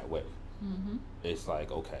function that way, it's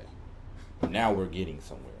like, okay, now we're getting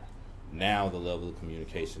somewhere. Now the level of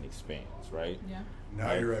communication expands, right? Yeah.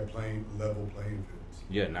 Now you're at level playing fields.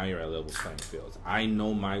 Yeah, now you're at level playing fields. I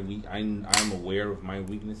know I'm aware of my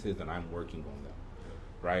weaknesses and I'm working on them,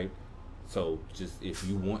 right? So just if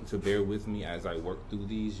you want to bear with me as I work through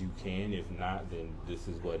these, you can. If not, then this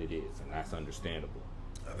is what it is, and that's understandable.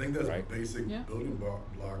 I think that's right? basic building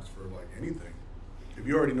blocks for like anything. If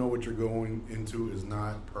you already know what you're going into is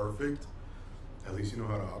not perfect, at least you know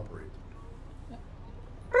how to operate.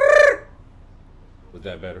 Was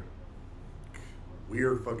that better?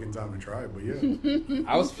 Weird fucking time to try it, but yeah.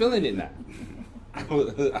 I was feeling it now. I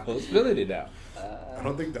was feeling it now. I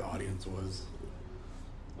don't think the audience was.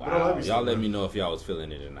 Wow. Y'all let me know if y'all was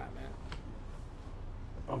feeling it or not, man.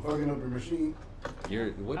 I'm fucking up your machine.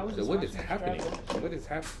 What is happening? What is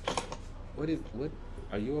happening? What?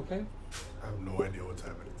 Are you okay? I have no idea what's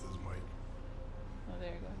happening to this mic. Oh, there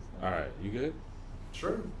it goes. All right, you good?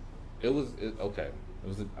 Sure. Okay.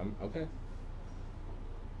 I'm okay.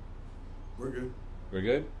 We're good. We're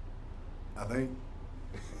good? I think.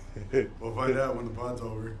 We'll find out when the pod's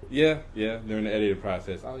over. Yeah, during the editing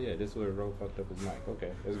process. Oh yeah, this is where Ro fucked up his mic.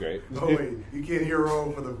 Okay, that's great. Oh wait, you can't hear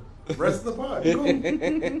Ro for the rest of the pod. Cool.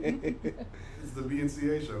 It's the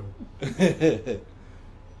BNCA show.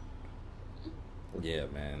 Yeah,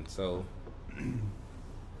 man. So,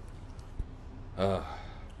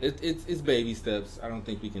 it's baby steps. I don't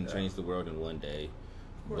think we can change the world in one day,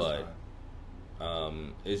 but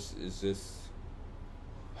it's just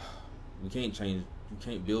we can't change. You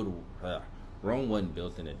can't build. Rome wasn't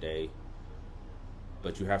built in a day,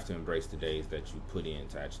 but you have to embrace the days that you put in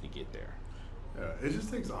to actually get there. Yeah, it just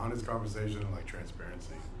takes honest conversation and like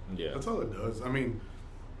transparency. Yeah, that's all it does. I mean,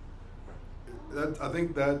 I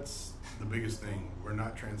think that's the biggest thing. We're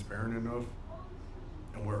not transparent enough,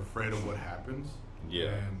 and we're afraid of what happens.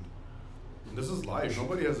 Yeah, and this is life.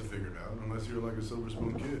 Nobody has it figured out unless you're like a silver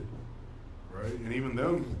spoon kid, right? And even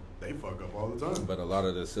them, they fuck up all the time. But a lot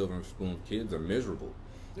of the silver spoon kids are miserable.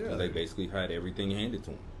 Yeah, they basically had everything handed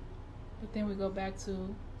to them. But then we go back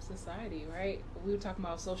to society, right? We were talking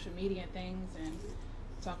about social media and things, and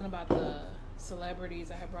talking about the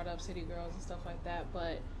celebrities. I had brought up City Girls and stuff like that,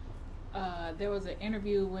 but there was an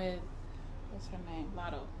interview with, what's her name?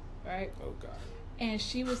 Lotto, right? Oh, God. And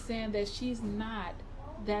she was saying that she's not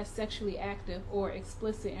that sexually active or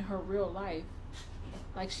explicit in her real life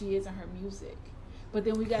like she is in her music. But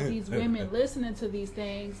then we got these women listening to these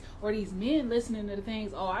things, or these men listening to the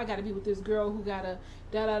things, oh, I got to be with this girl who got a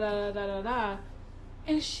da-da-da-da-da-da-da.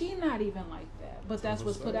 And she not even like that. But that's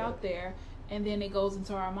what's put out there. And then it goes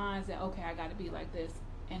into our minds that, okay, I got to be like this.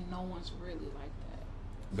 And no one's really like that.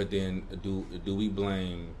 But then do we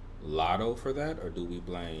blame Lotto for that, or do we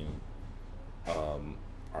blame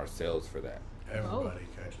ourselves for that? Everybody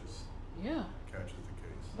catches the case.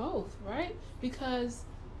 Both, right? Because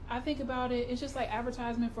I think about it, it's just like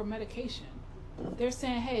advertisement for medication. They're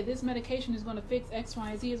saying, hey, this medication is going to fix X, Y,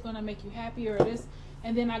 and Z, it's going to make you happier, or this.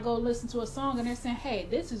 And then I go listen to a song and they're saying, hey,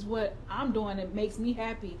 this is what I'm doing that makes me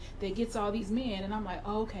happy, that gets all these men. And I'm like,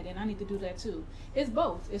 oh, okay, then I need to do that too. It's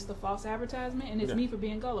both. It's the false advertisement, and it's me for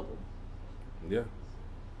being gullible. Yeah.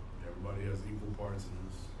 Everybody has equal parts in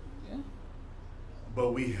this. Yeah.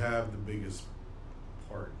 But we have the biggest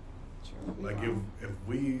part. True. Like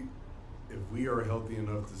if we are healthy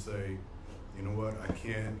enough to say, you know what, I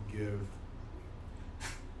can't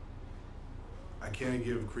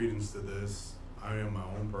give credence to this. I am my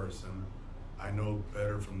own person. I know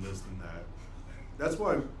better from this than that. That's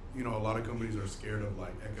why, a lot of companies are scared of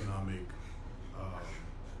like economic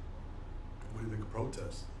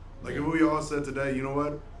protest. Like if we all said today, you know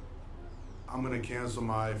what, I'm gonna cancel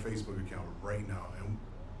my Facebook account right now, and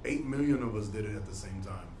 8 million of us did it at the same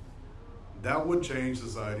time. That would change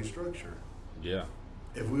society structure. Yeah.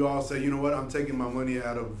 if we all say, you know what, I'm taking my money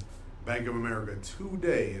out of Bank of America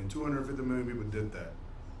today, and 250 million people did that,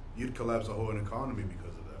 you'd collapse a whole economy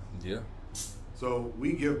because of that. Yeah. So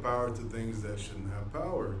we give power to things that shouldn't have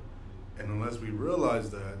power. And unless we realize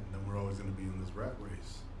that, then we're always going to be in this rat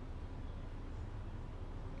race.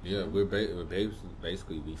 Yeah,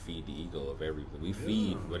 basically we feed the ego of everything. We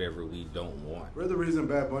feed whatever we don't want. We're the reason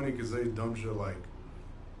Bad Bunny can say dumb shit like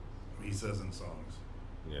he says in songs.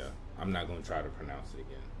 Yeah, I'm not going to try to pronounce it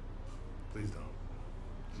again. Please don't.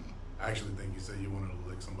 I actually think you said you wanted to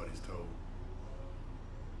lick somebody's toe.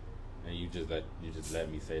 And you just let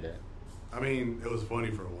me say that? I mean, it was funny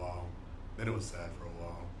for a while. Then it was sad for a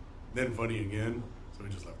while. Then funny again, so we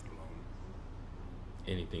just left it alone.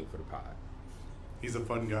 Anything for the pod. He's a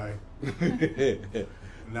fun guy.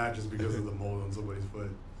 Not just because of the mold on somebody's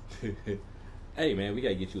foot. Hey, man, we got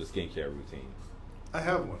to get you a skincare routine. I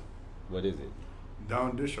have one. What is it?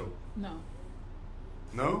 Down dish soap. No.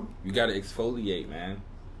 No? You got to exfoliate, man.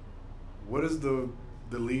 What does the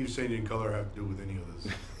leaves changing color have to do with any of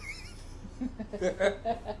this?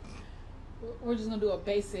 We're just gonna do a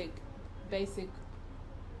basic face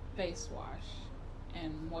wash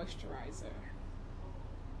and moisturizer.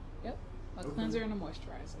 Yep, a cleanser and a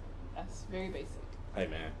moisturizer. That's very basic. Hey,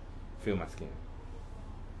 man, feel my skin.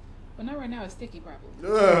 But not right now. It's sticky, probably.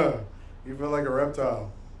 Ugh, you feel like a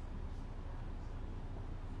reptile.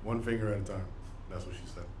 One finger at a time. That's what she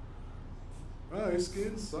said. Oh, your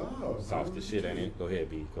skin's soft. Soft as shit, ain't it? Go ahead,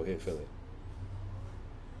 B. Go ahead, feel it.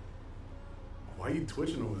 Why are you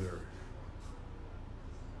twitching over there?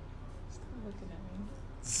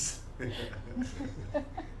 Stop looking at me.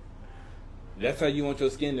 That's how you want your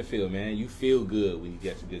skin to feel, man. You feel good when you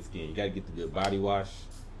get your good skin. You got to get the good body wash.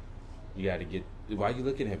 You got to get... Why you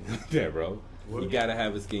looking at me like that, bro? What? You got to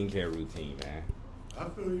have a skincare routine, man. I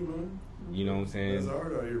feel you, man. You know what I'm saying? It's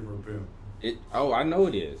hard out here for a pimp. I know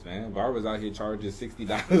it is, man. Barbers out here charging $60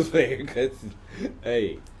 for haircuts.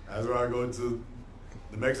 Hey. That's why I go to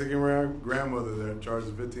the Mexican grandmother that charges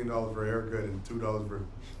 $15 for a haircut and $2 for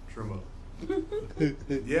trim up.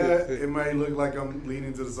 Yeah, it might look like I'm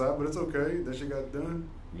leaning to the side, but it's okay. That shit got done.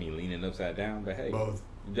 You mean leaning upside down? But hey, Both.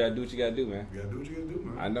 you gotta do what you gotta do, man. You gotta do what you gotta do,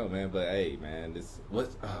 man. I know, man. But hey, man, this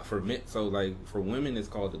for men. So like for women, it's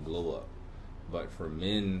called the glow up, but for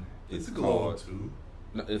men, it's a glow called up too.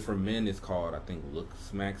 No, for men, it's called I think looks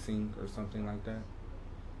maxing or something like that.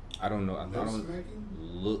 I don't know. I don't Smacking?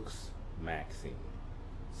 looks maxing,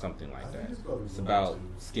 something like I think that. it's called It's glow about up, too.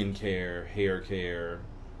 skin care, hair care,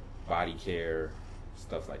 body care,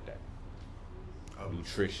 stuff like that.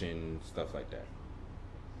 Nutrition, stuff like that.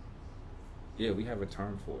 Yeah, we have a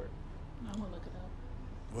term for it. I'm gonna look it up.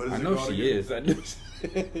 What is I it know called she again? is. I know.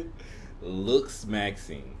 Looks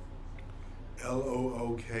maxing.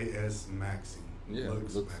 LOOKS maxing. Yeah,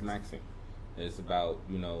 looks maxing. It's about,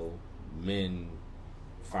 men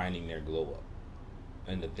finding their glow up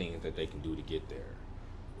and the things that they can do to get there.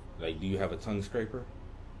 Like, do you have a tongue scraper?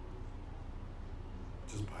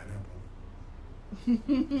 Just pineapple.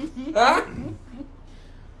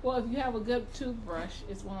 Well, if you have a good toothbrush,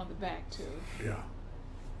 it's one on the back too. Yeah.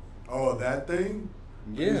 Oh, that thing?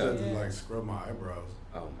 I Yeah. used to have to like scrub my eyebrows.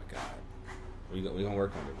 Oh my God. We gonna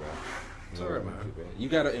work on it, bro. It's We're gonna alright, work on man. it, You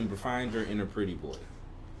gotta find your inner pretty boy.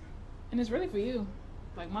 And it's really for you.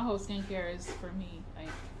 Like my whole skincare is for me. Like,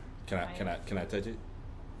 Can I touch it?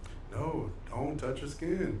 No, don't touch your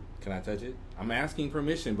skin. Can I touch it? I'm asking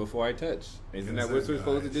permission before I touch. Isn't that what Consent, we're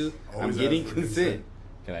supposed to do? guys. I'm Always getting ask for consent. consent.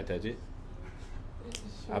 Can I touch it?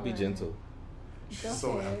 sure. I'll be gentle. She's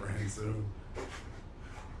so ahead. apprehensive.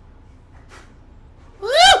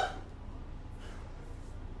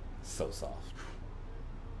 So soft.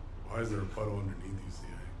 Why is there a puddle underneath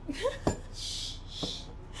you,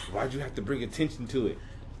 CA? Why'd you have to bring attention to it?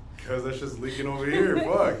 Because that's just leaking over here.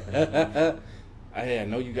 Fuck. I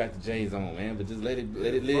know you got the J's on, man, but just let it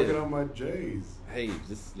Fucking live. on my J's. Hey,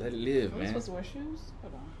 just let it live, Are we man. supposed to wear shoes?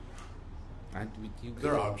 Hold on.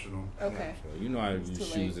 They're optional. Okay. You know I It's use too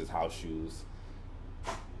shoes late. as house shoes.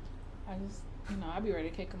 I just, I'll be ready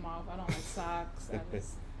to kick them off. I don't like socks. I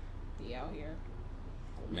just be out here.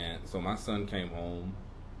 Man, so my son came home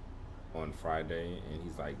on Friday, and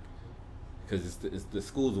he's like, because the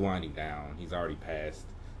school's winding down. He's already passed,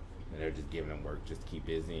 and they're just giving him work just to keep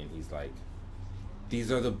busy. And he's like,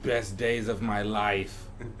 "These are the best days of my life."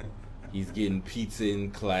 He's getting pizza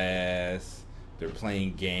in class. They're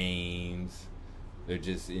playing games. They're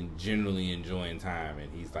just generally enjoying time,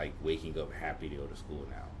 and he's like waking up happy to go to school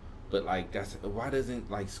now. But like, why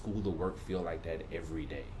doesn't like school to work feel like that every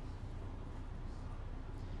day?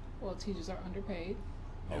 Well, teachers are underpaid.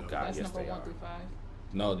 Oh Yeah. God, That's yes number they 1 are. through 5.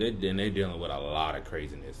 No, they're dealing with a lot of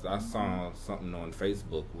craziness. I saw something on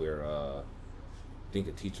Facebook where I think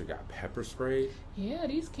a teacher got pepper sprayed. Yeah,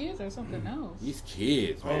 these kids are something else. These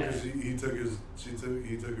kids, Oh, man. because he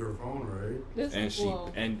took her phone, right? This, And she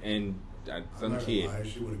well, and I'm some not gonna kid. lie,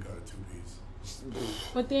 she would have got a 2-piece.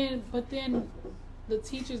 but then the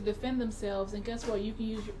teachers defend themselves, and guess what?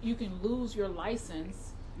 You can lose your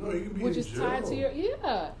license, No, you can be which in is jail. tied to your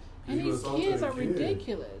And You these assaulted kids a are kid.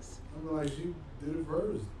 ridiculous. I'm like, she did it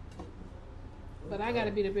first. But I got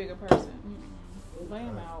to be the bigger person. Lay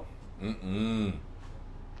them out. Mm-mm.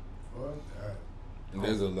 Fuck that. And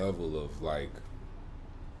there's a level of like,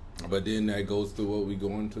 but then that goes to what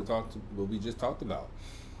what we just talked about.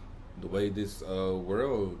 The way this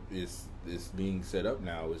world is being set up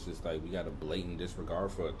now is just like we got a blatant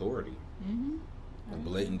disregard for authority, a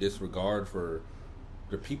blatant disregard for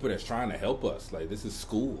the people that's trying to help us. Like, this is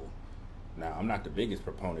school. Now, I'm not the biggest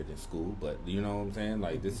proponent in school, but you know what I'm saying?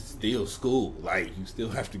 Like, this is still school. Like, you still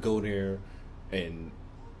have to go there, and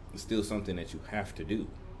it's still something that you have to do,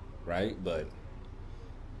 right? But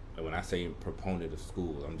when I say proponent of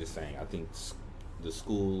school, I'm just saying I think the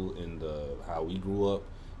school and how we grew up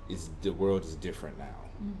the world is different now,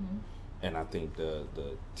 and I think the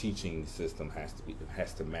teaching system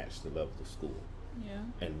has to match the level of school. Yeah,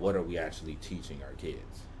 And what are we actually teaching our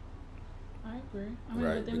kids? I agree. I mean,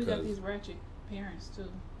 Right, but then we got because- these ratchet parents too.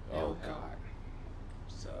 They Oh don't help. God.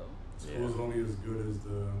 So School's only as good as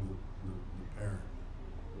the parent.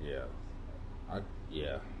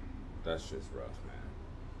 Yeah, that's just rough, man.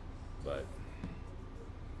 But,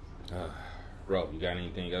 bro, you got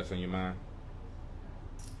anything else on your mind?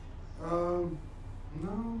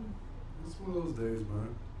 No, it's one of those days,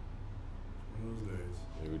 man. One of those days.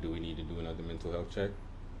 Maybe do we need to do another mental health check?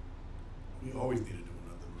 We always need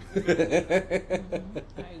to do another.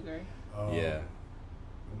 I agree. Yeah.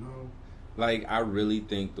 No. Like, I really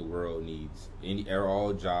think the world needs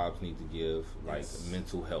all jobs need to give like Yes.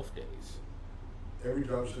 mental health days. Every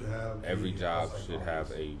job should have. Every job should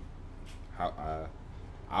have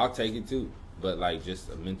I'll take it too, but like just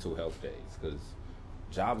a mental health days, because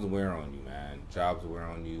jobs wear on you, man. Jobs wear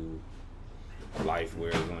on you. Life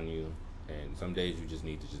wears on you, and some days you just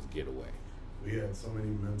need to just get away. We had so many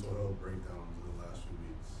mental health breakdowns in the last few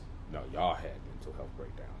weeks. No, y'all had mental health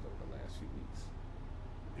breakdowns over the last few weeks.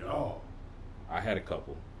 Y'all. I had a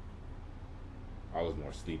couple. I was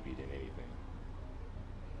more sleepy than anything.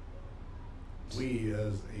 We,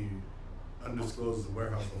 as a undisclosed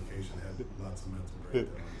warehouse location, had lots of mental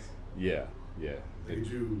breakdowns. Yeah. Look at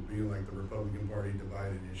you being like the Republican Party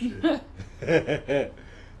divided and shit.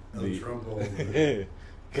 The- Trump over.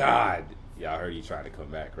 God, y'all heard he tried to come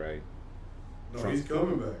back, right? No, Trump. he's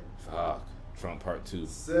coming back. Fuck, Trump Part 2.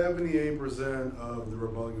 78% of the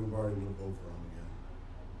Republican Party would vote for him again.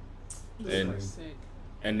 Just And- saying. Sick.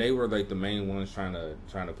 And they were like the main ones trying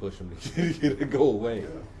to push him to go away, Yeah.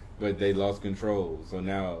 but they lost control. So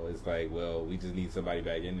now it's like, well, we just need somebody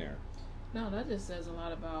back in there. No, that just says a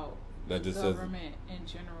lot about That just says, government in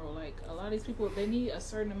general. Like, a lot of these people, they need a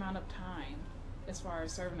certain amount of time as far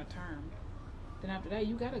as serving a term. Then after that,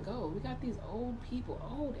 you gotta go. We got these old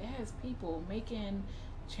ass people making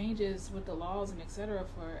changes with the laws and etc.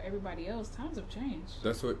 for everybody else. Times have changed.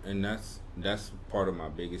 that's part of my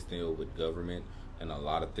biggest deal with government and a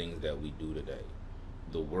lot of things that we do today.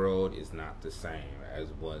 The world is not the same as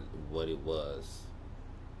what it was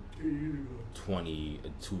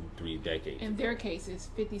 3 decades. In their case, it's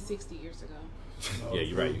 50, 60 years ago. Yeah,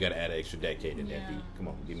 you're right. You got to add an extra decade in that Yeah. beat. Come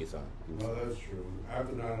on, give me some. No, that's true.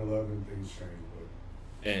 After 9/11, things changed,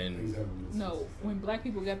 but things And haven't been No, since then. when black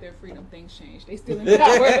people got their freedom, things changed. They still in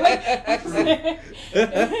power.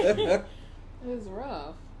 It was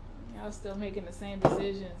rough. Y'all still making the same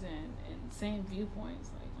decisions and same viewpoints.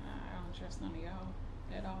 Like, I don't trust none of y'all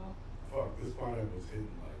at all. Fuck, this pineapple's hitting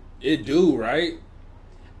like. it do, right?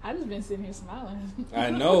 I just been sitting here smiling. I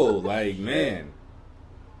know, like, man.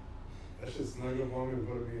 That shit snuck up on me and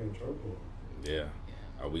put me in trouble. Yeah.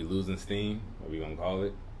 Are we losing steam? Are we gonna call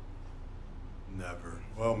it? Never.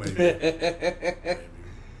 Well, maybe. Maybe.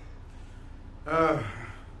 Are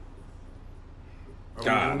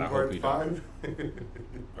God, we doing I hope part we don't. 5?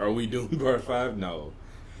 Are we doing part 5? No.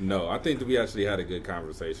 I think that we actually had a good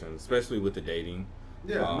conversation, especially with the dating.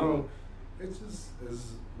 Yeah, no. It's just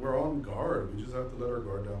we're on guard. We just have to let our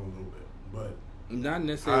guard down a little bit. But Not How do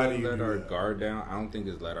necessarily you let do our that? guard down. I don't think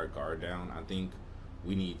it's let our guard down. I think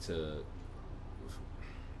we need to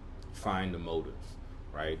find the motives,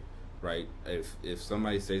 right? Right? If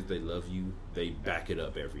somebody says they love you, they back it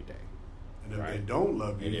up every day. and if they Right. don't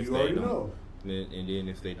love you, And if you they already don't, know. And then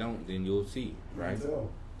if they don't, then you'll see, right? You can tell.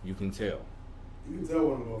 You can tell. You can tell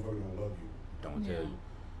when a motherfucker don't love you. Don't tell Yeah. you.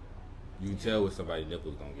 You can tell when somebody's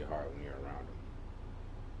nipples gonna get hard when you're around them.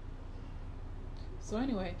 So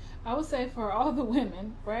anyway, I would say for all the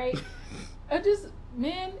women, right? Or just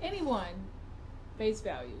men, anyone, face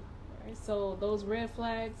value. Right? So those red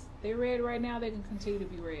flags, they're red right now, they can continue to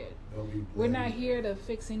be red. They'll be We're not blamed. here to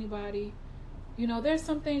fix anybody. You know, there's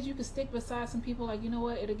some things you can stick beside some people, like, you know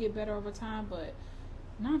what, it'll get better over time, but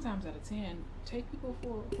 9 times out of 10, take people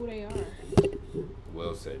for who they are.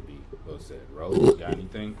 Well said, B. Well said. Rose, got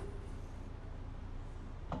anything?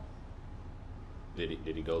 Did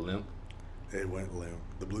he go limp? It went limp.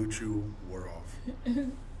 The Blue Chew wore off.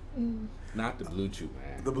 Not the Blue Chew,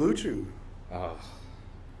 man. The Blue Chew. Oh,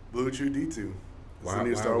 Blue Chew D2. It's why the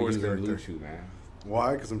new are Star we Wars using character. Blue Chew, man?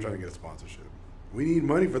 Why? Because I'm trying to get a sponsorship. We need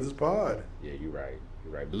money for this pod. Yeah, you're right.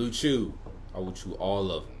 You're right. Blue Chew. I will chew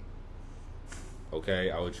all of them.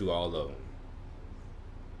 Okay, I will chew all of them.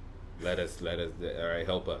 Let us. All right,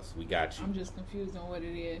 help us. We got you. I'm just confused on what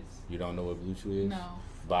it is. You don't know what Blue Chew is? No.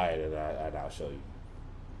 Buy it and I'll show you.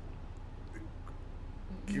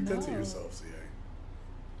 Keep that to No. yourself, CA.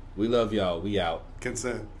 We love y'all. We out.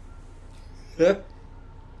 Consent. This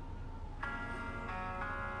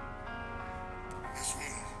one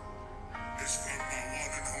is for my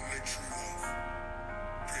one and only true love,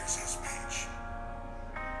 Princess Peach.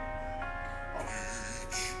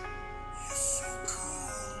 Peach, you're so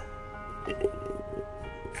cool.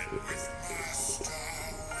 And with my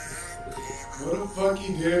style, we're What the fuck he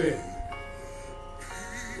did?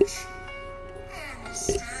 Peach,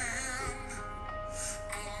 understand.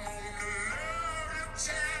 I'm gonna love you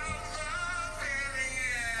till the very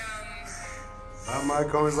end. Not my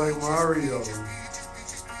coins like Mario. Peaches,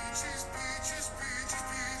 peaches, peaches, peaches, peaches,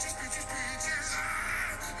 peaches, peaches, peaches. Oh,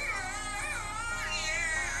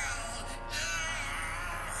 yeah.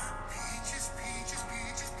 Peaches, peaches,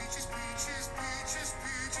 peaches, peaches, peaches, peaches,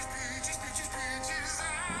 peaches, peaches, peaches, peaches. I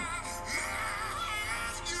love you.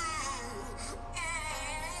 Oh.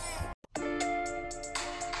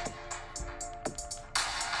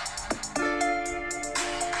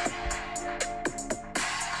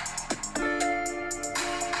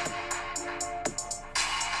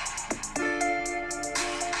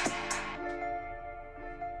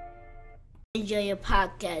 Enjoy your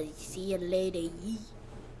podcast. See you later. Yee.